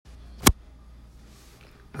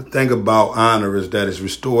The thing about honor is that it's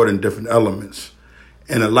restored in different elements.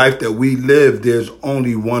 In a life that we live, there's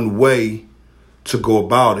only one way to go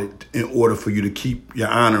about it in order for you to keep your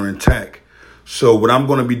honor intact. So what I'm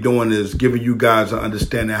going to be doing is giving you guys an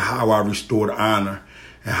understanding of how I restored honor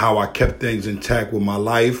and how I kept things intact with my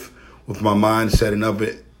life, with my mindset, and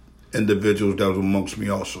other individuals that was amongst me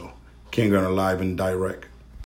also. King Gunner live and direct.